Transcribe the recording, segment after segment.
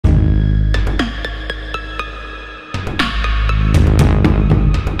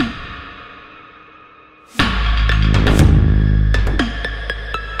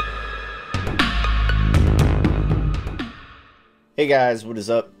guys, what is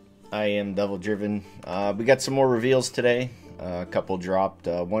up? I am DevilDriven. We got some more reveals today. A couple dropped.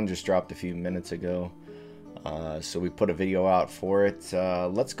 One just dropped a few minutes ago. So we put a video out for it.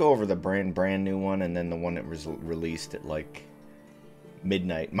 Let's go over the brand new one and then the one that was released at like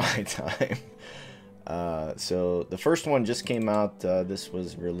midnight my time. So the first one just came out. This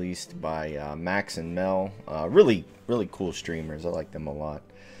was released by Max and Mel. Really cool streamers. I like them a lot.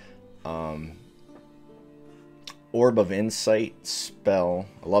 Orb of Insight spell.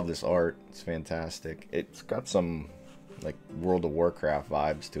 I love this art. It's fantastic. It's got some like World of Warcraft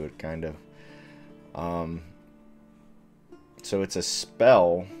vibes to it, kind of. So it's a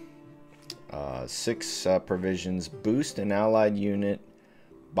spell. 6 provisions. Boost an allied unit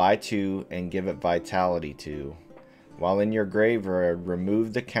by 2 and give it vitality 2. While in your graveyard,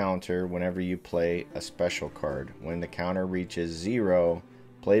 remove the counter whenever you play a special card. When the counter reaches 0,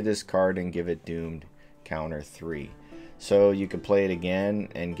 play this card and give it doomed counter 3. So you could play it again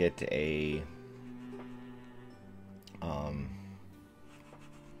and get a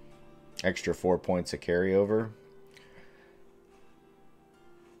extra 4 points of carryover.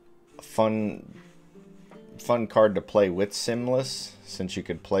 Fun card to play with Simless, since you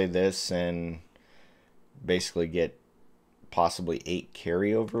could play this and basically get possibly 8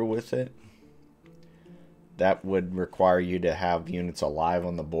 carryover with it. That would require you to have units alive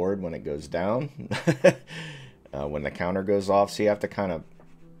on the board when it goes down. When the counter goes off. So you have to kind of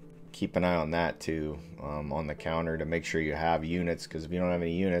keep an eye on that too, on the counter, to make sure you have units, because if you don't have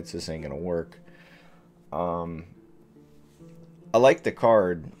any units, this ain't going to work. I like the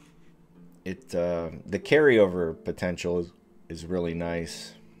card. The carryover potential is really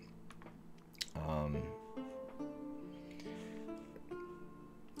nice.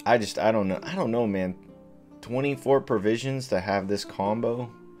 I don't know, man. 24 provisions to have this combo.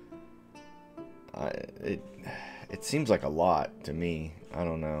 It seems like a lot to me. I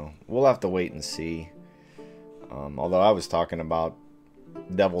don't know. We'll have to wait and see. Although I was talking about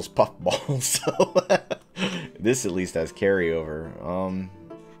Devil's Puffball, so this at least has carryover.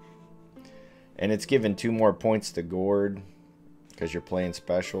 And it's given 2 more points to Gord because you're playing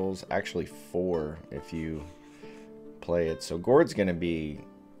specials. Actually 4 if you play it. So Gord's going to be...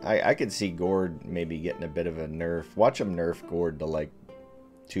 I could see Gord maybe getting a bit of a nerf. Watch him nerf Gord to like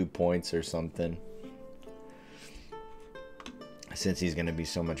 2 points or something, since he's going to be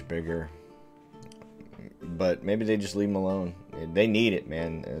so much bigger. But maybe they just leave him alone. They need it,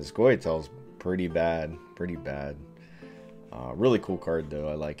 man. Scoia'Tael's pretty bad. Pretty bad. Really cool card, though.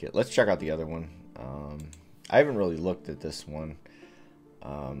 I like it. Let's check out the other one. I haven't really looked at this one.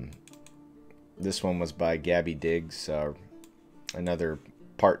 This one was by Gabby Diggs, another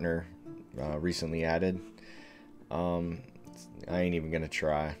partner recently added. I ain't even gonna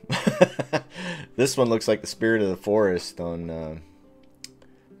try. This one looks like the Spirit of the Forest on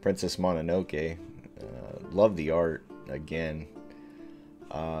Princess Mononoke. Love the art again.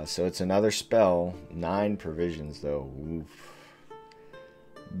 So it's another spell. 9 provisions though. Oof.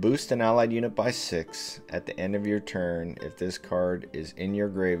 Boost an allied unit by 6 at the end of your turn. If this card is in your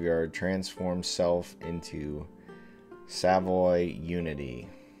graveyard, transform self into Savoy Unity.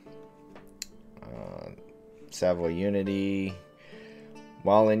 Savoy Unity.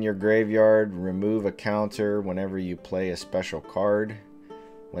 While in your graveyard, remove a counter whenever you play a special card.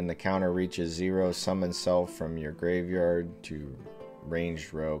 When the counter reaches 0, summon self from your graveyard to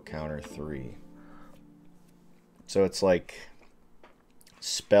ranged row counter 3. So it's like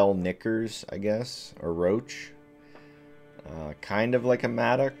spell knickers, I guess, or roach. Kind of like a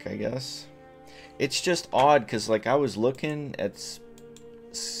Madoc, I guess. It's just odd because like I was looking at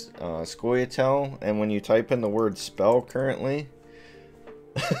Scoia'Tael, and when you type in the word spell currently,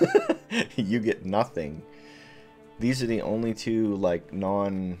 you get nothing. These are the only 2 like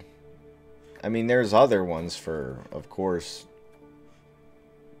non... I mean, there's other ones for, of course,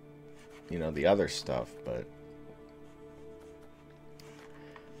 you know, the other stuff, but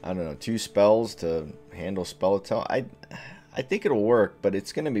I don't know, 2 spells to handle Scoia'Tael. I think it'll work, but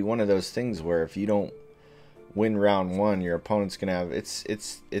it's going to be one of those things where if you don't win round 1, your opponent's going to have... It's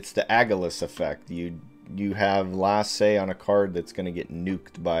the Agalus effect. You have last say on a card that's going to get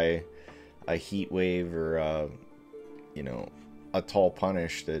nuked by a heat wave or you know, a tall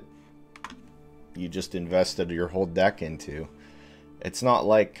punish that you just invested your whole deck into. It's not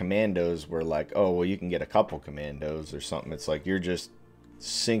like commandos where like, oh well, you can get a couple commandos or something. It's like you're just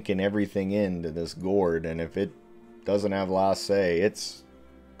sinking everything into this gourd, and if it doesn't have last say, it's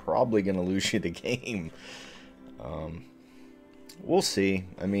probably going to lose you the game. We'll see.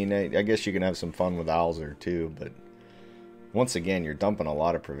 I mean, I guess you can have some fun with Alzer too, but once again, you're dumping a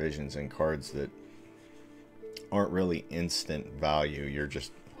lot of provisions in cards that aren't really instant value. You're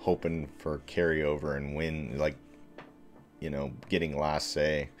just hoping for carryover and win, like, you know, getting last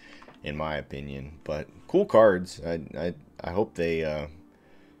say, in my opinion. But cool cards. I hope they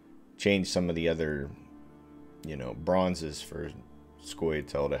change some of the other, you know, bronzes for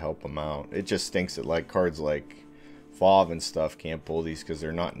Scoia'Tael to help them out. It just stinks that like cards like Fauve and stuff can't pull these because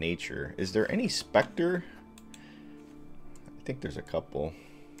they're not nature. Is there any Spectre? I think there's a couple.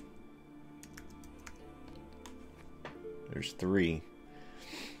 There's 3.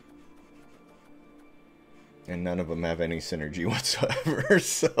 And none of them have any synergy whatsoever.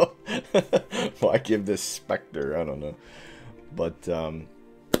 So why give this Spectre? I don't know. But a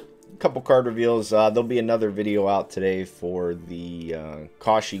couple card reveals. There'll be another video out today for the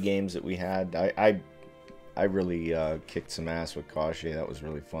Kashi games that we had. I really kicked some ass with Kashi. That was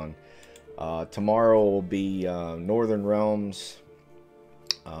really fun. Tomorrow will be Northern Realms,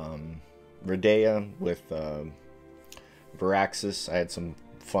 Redea with Veraxis. I had some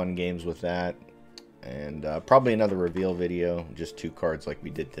fun games with that. And probably another reveal video. Just 2 cards like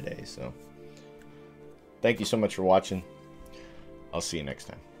we did today. So thank you so much for watching. I'll see you next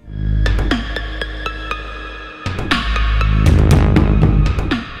time.